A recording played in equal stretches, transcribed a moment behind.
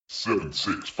Seven,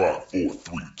 6, 5, 4,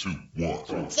 3, 2, 1. You'll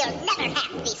never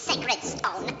have the sacred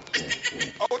stone.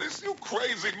 Oh, this you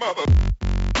crazy mother.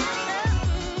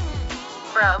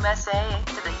 From SA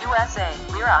to the USA,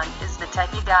 Liron is the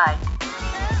techie guy.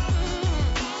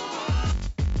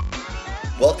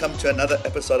 Welcome to another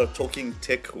episode of Talking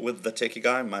Tech with the Techie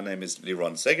Guy. My name is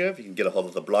Liron Segev. You can get a hold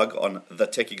of the blog on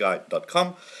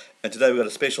thetechieguy.com. And today we've got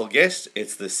a special guest.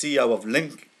 It's the CEO of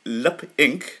Lip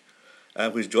Inc.,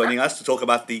 who's joining us to talk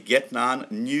about the GetNine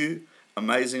new,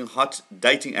 amazing, hot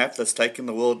dating app that's taken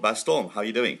the world by storm. How are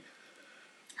you doing?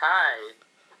 Hi.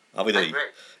 How are we doing? I'm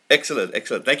great.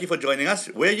 Excellent. Thank you for joining us.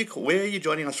 Where are you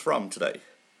joining us from today?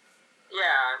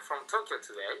 Yeah, I'm from Tokyo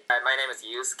today. My name is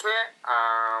Yusuke.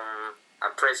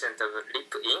 I'm president of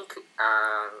Lip Inc.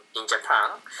 In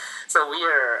Japan. So we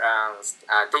are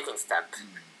a dating step.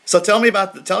 So tell me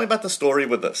about the story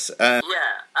with this. Yeah,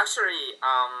 actually,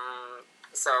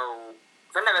 so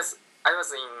when I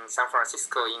was in San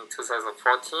Francisco in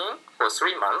 2014 for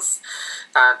 3 months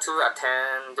to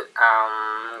attend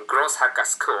Growth Hacker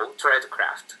School,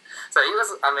 Tradecraft. So it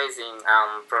was amazing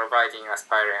providing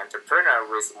aspiring entrepreneur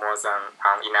with more than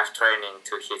enough training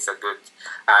to hit a good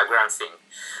ground thing.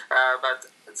 But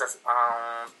just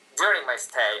during my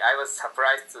stay, I was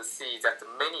surprised to see that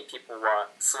many people were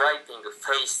swiping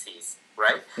faces,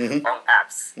 right, on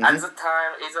apps. At the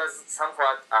time, it was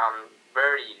somewhat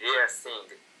very rare thing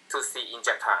to see in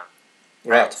Japan.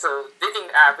 Right. So dating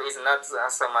app is not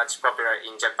so much popular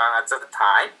in Japan at that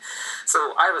time.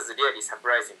 So I was really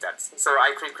surprised in that. So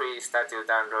I quickly started to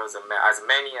download as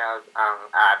many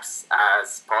apps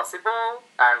as possible,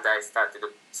 and I started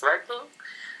swiping.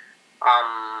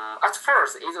 At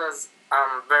first, it was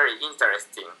very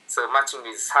interesting. So matching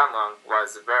with someone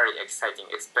was a very exciting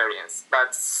experience.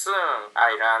 But soon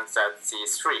I learned that the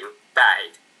thrill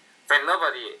died when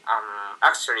nobody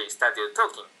actually started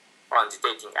talking on the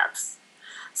dating apps.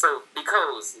 So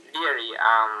because really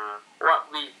what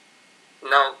we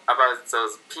know about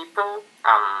those people,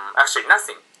 actually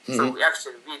nothing. So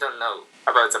we don't know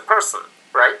about the person,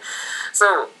 right?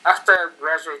 So after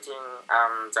graduating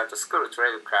that school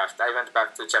Tradecraft, I went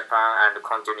back to Japan and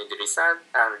continued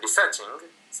researching.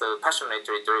 So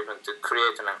passionately driven to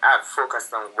create an app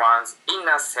focused on one's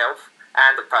inner self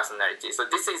and personality. So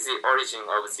this is the origin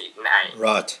of the nine.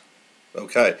 Right.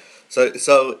 Okay. So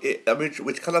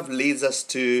which kind of leads us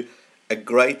to a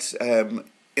great the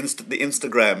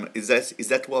Instagram. Is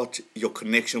that what your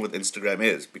connection with Instagram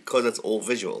is? Because it's all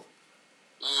visual.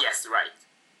 Yes, right.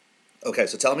 Okay,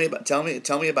 so tell me about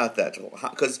that.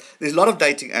 Because there's a lot of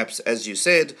dating apps, as you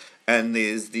said, and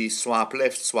there's the swipe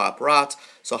left, swipe right.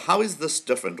 So how is this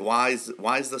different? Why is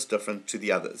this different to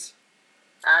the others?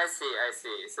 I see.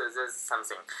 So there's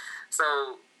something.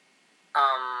 So,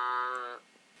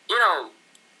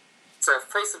 so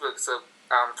Facebook,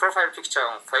 profile picture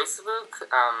on Facebook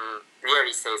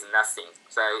really says nothing.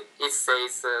 So it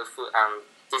says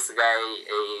this guy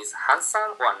is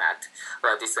handsome or not,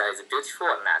 or this guy is beautiful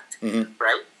or not,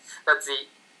 right? But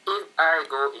if I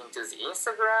go into the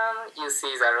Instagram, you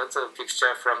see a lot of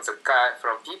picture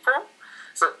from people.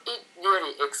 So it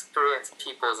really experiences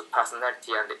people's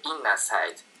personality and the inner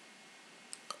side.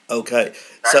 Okay,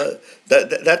 right. So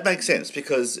that makes sense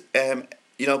because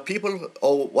people,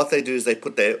 what they do is they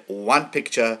put their one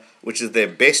picture, which is their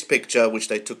best picture, which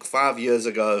they took 5 years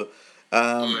ago,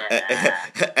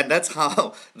 and that's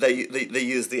how they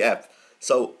use the app.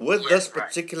 So with this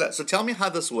particular, right. So tell me how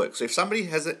this works. So if somebody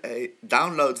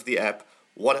downloads the app,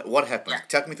 what happens? Yeah.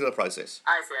 Take me through the process.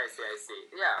 I see.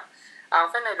 Yeah.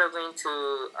 When I log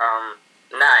into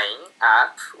Nine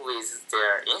app with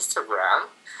their Instagram,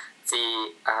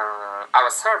 our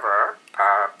server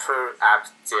pull up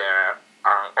their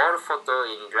all photo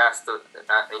in last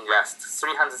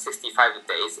 365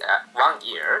 days, 1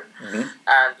 year,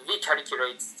 and we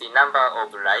calculate the number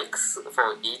of likes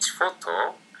for each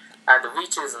photo, and we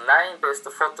choose 9 best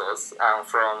photos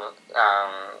from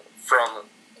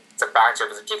the bunch of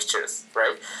the pictures,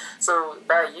 right? So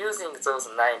by using those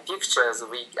 9 pictures,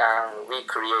 we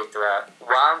create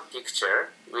one picture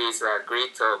with a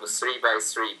grid of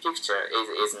 3x3 picture. It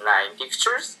is 9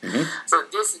 pictures. So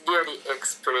this really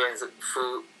explains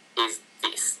who is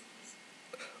this.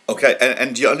 Okay,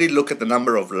 and do you only look at the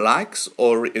number of likes,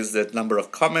 or is there number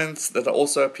of comments that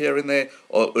also appear in there,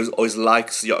 or is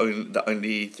likes the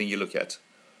only thing you look at?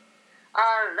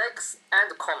 Likes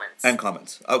and comments. And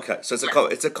comments. Okay, so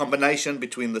it's a combination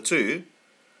between the two,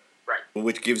 right?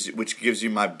 Which gives you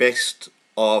my best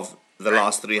of the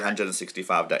last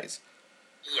 365 days.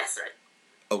 Yes, right.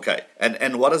 Okay,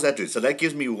 and what does that do? So that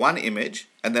gives me one image,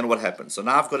 and then what happens? So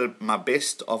now I've got my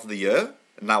best of the year.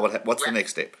 Now what's the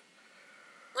next step?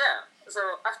 Yeah. So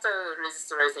after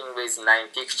registering with 9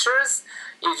 pictures,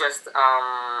 you just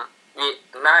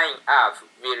Nine app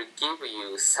will give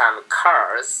you some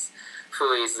cars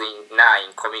who is in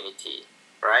 9 community,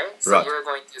 right? So Right. you're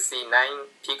going to see 9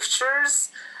 pictures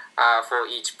for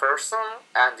each person,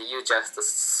 and you just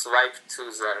swipe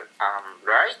to the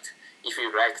right if you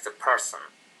like the person.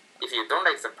 If you don't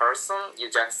like the person, you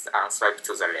just swipe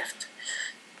to the left.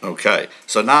 Okay,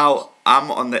 so now I'm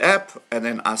on the app, and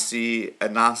then I see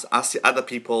other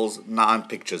people's 9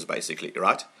 pictures, basically,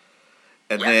 right?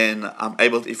 And Yeah. then I'm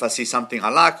able to, if I see something I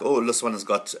like, oh, this one has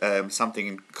got something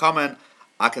in common,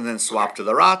 I can then swipe to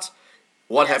the right.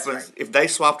 What Yes, happens right. if they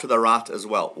swipe to the right as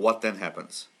well? What then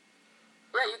happens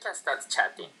Yeah, you can start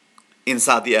chatting.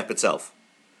 inside the app itself?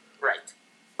 Right.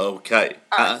 Okay.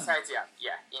 Inside the app.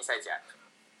 Yeah, inside the app.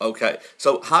 Okay.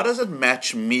 So how does it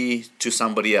match me to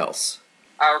somebody else?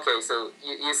 Okay, so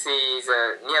you see the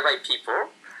nearby people,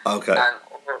 Okay. and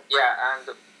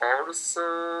also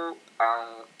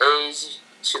age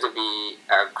should be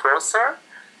closer.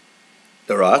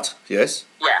 The right. Yes.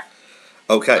 Yeah,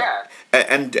 Okay. yeah,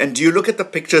 And do you look at the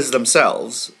pictures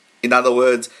themselves? In other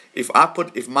words, if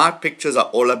my pictures are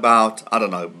all about, I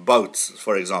don't know, boats,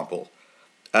 for example,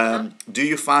 do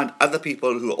you find other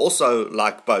people who also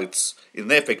like boats in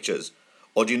their pictures,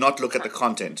 or do you not look at the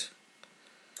content?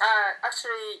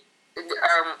 actually,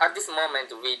 at this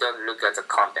moment we don't look at the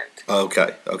content.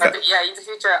 Okay. But Okay. yeah, in the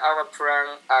future, our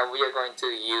plan we are going to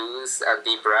use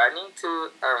deep learning to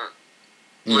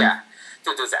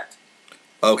to do that.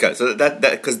 Okay. So that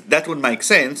because that would make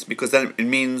sense, because then it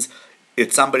means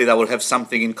it's somebody that will have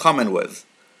something in common with.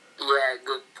 Yeah,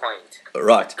 good point.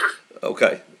 Right.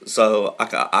 Okay. So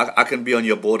I can be on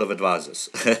your board of advisors.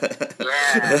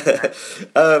 Yeah.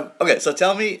 Okay. So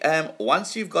tell me,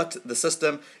 once you've got the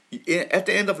system, at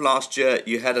the end of last year,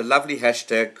 you had a lovely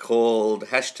hashtag called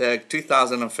hashtag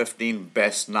 2015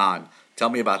 Best 9. Tell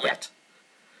me about Yeah. that.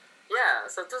 Yeah,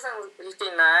 so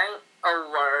 2059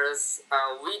 was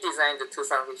we designed the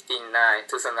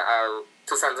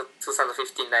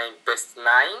 2059 best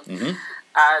 9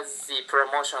 as the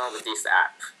promotion of this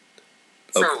app.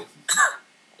 So Okay.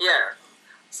 yeah,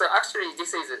 so actually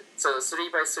this is so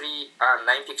 3x3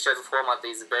 9 pictures format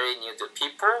is very new to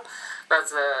people,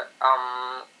 but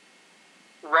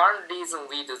one reason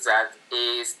we do that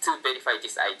is to verify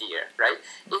this idea, right?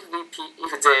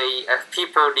 If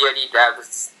people really love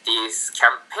this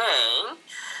campaign,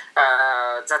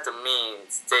 that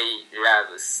means they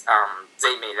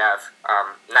may love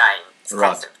nine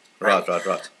concept, Right.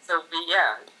 Right. So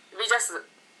we just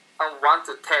want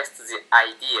to test the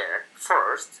idea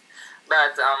first,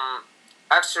 but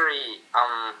actually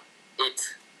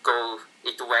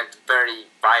it went very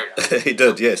viral. He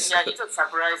did, yes. Yeah, it was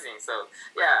surprising. So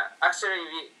yeah,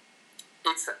 actually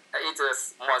it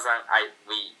was more than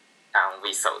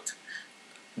we thought.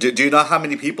 Do you know how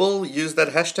many people use that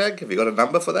hashtag? Have you got a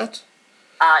number for that?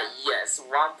 Yes,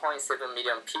 1.7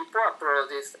 million people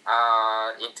uploaded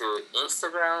into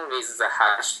Instagram with the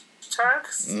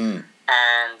hashtags,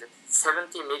 and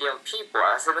 70 million people,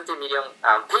 70 million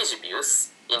page views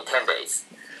in 10 days.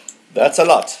 That's a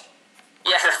lot.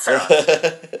 Yeah, that's a lot.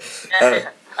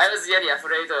 I was really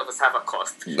afraid of server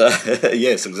cost.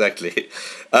 Yes, exactly.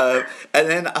 And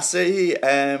then I say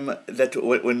that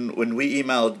when we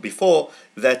emailed before,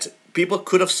 that people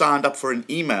could have signed up for an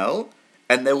email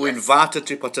and they were Yes. invited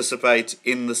to participate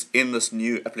in this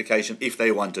new application if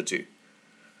they wanted to.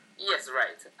 Yes,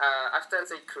 right. After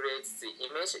they create the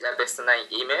image, the best 9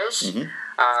 image,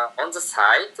 on the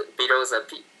side below the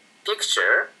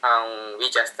picture, we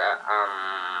just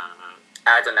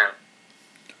add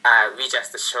we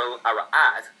just show our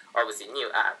ad of the new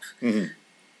app. Yeah,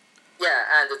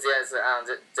 and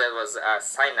there was a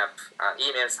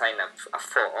email sign up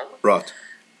form. Right.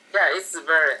 Yeah, it's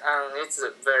very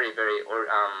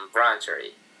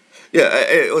voluntary. Yeah,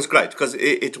 it was great because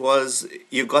it was,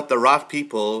 you got the right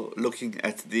people looking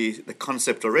at the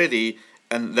concept already,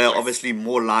 and they're Yes. obviously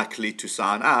more likely to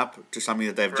sign up to something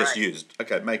that they've just Right. used.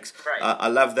 Okay, it makes Right. I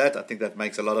love that. I think that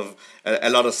makes a lot of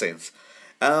sense.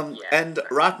 Yeah. And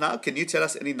right now, can you tell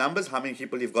us any numbers? How many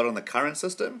people you've got on the current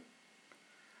system?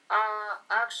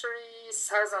 Actually,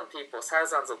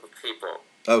 thousands of people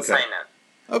Okay. sign up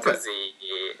Okay. for the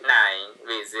 9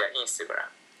 with their Instagram.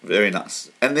 Very nice.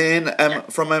 And then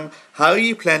from how are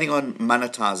you planning on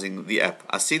monetizing the app?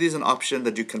 I see there's an option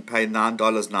that you can pay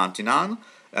 $9.99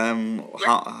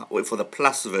 for the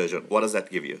plus version. What does that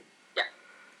give you?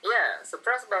 Yeah, so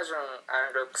Plus version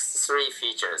unlocks 3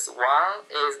 features. One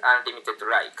is unlimited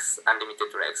likes. I mean,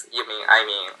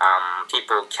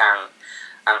 people can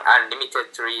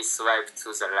unlimitedly swipe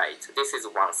to the right. This is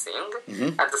one thing.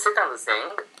 Mm-hmm. And the second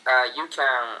thing, you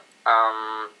can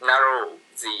narrow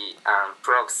the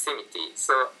proximity.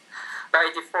 So by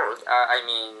default,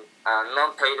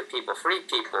 non-paid people, free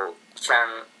people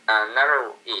can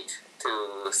narrow it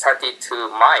to 32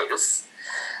 miles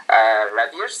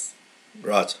radius.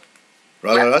 Right.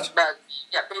 But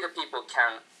paid people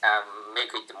can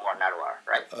make it more narrower,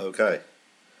 right? Okay.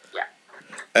 Yeah.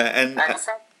 And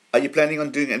are you planning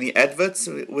on doing any adverts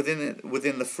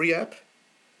within the free app?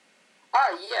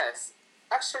 Yes.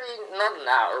 Actually, not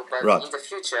now, but Right. in the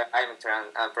future, I'm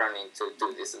planning to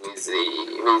do this with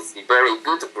the very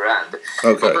good brand.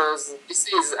 Okay. Because this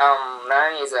is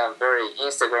Nine is a very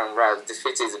Instagram world. This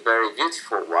is a very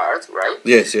beautiful world, right?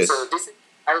 Yes. So this,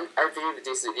 I believe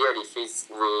this really fits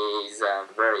with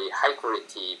very high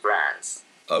quality brands.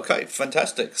 Okay,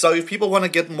 fantastic. So if people want to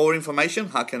get more information,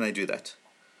 how can they do that?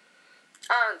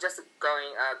 Just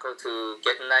go to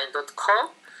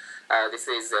GetNine.com. This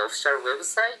is the official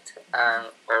website, and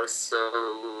also,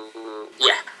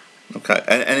 yeah. Okay,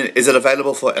 and is it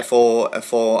available for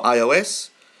iOS,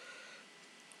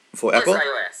 for Apple, Yes,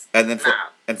 iOS. and then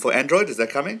now. for Android? Is that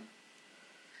coming?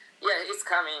 Yeah, it's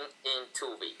coming in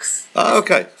 2 weeks. Oh,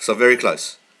 okay, so very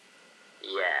close.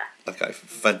 Yeah. Okay,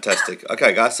 fantastic.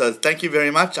 Okay, guys, so thank you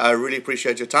very much. I really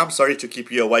appreciate your time. Sorry to keep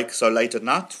you awake so late at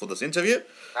night for this interview.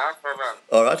 No problem.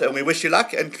 All right, and we wish you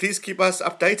luck, and please keep us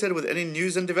updated with any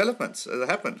news and developments as they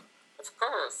happen. Of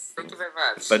course. Thank you very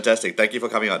much. Fantastic. Thank you for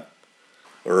coming on.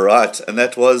 Right, and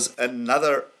that was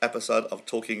another episode of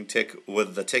Talking Tech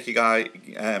with the Techie Guy.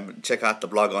 Check out the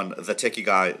blog on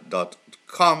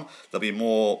thetechieguy.com. There'll be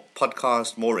more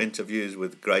podcasts, more interviews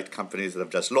with great companies that have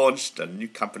just launched and new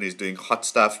companies doing hot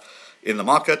stuff in the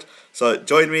market. So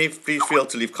join me. Please feel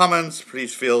to leave comments.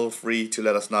 Please feel free to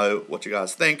let us know what you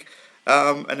guys think.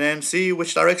 And then see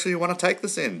which direction you want to take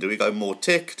this in. Do we go more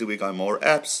tech? Do we go more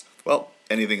apps? Well,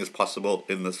 anything is possible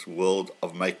in this world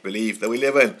of make-believe that we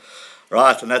live in.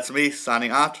 Right, and that's me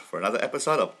signing out for another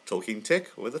episode of Talking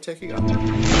Tech with the Techie Guy.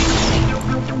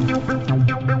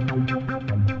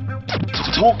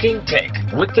 Talking Tech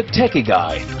with the Techie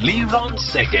Guy, Liron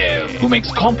Sekev, who makes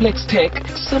complex tech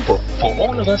simple for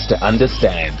all of us to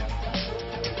understand.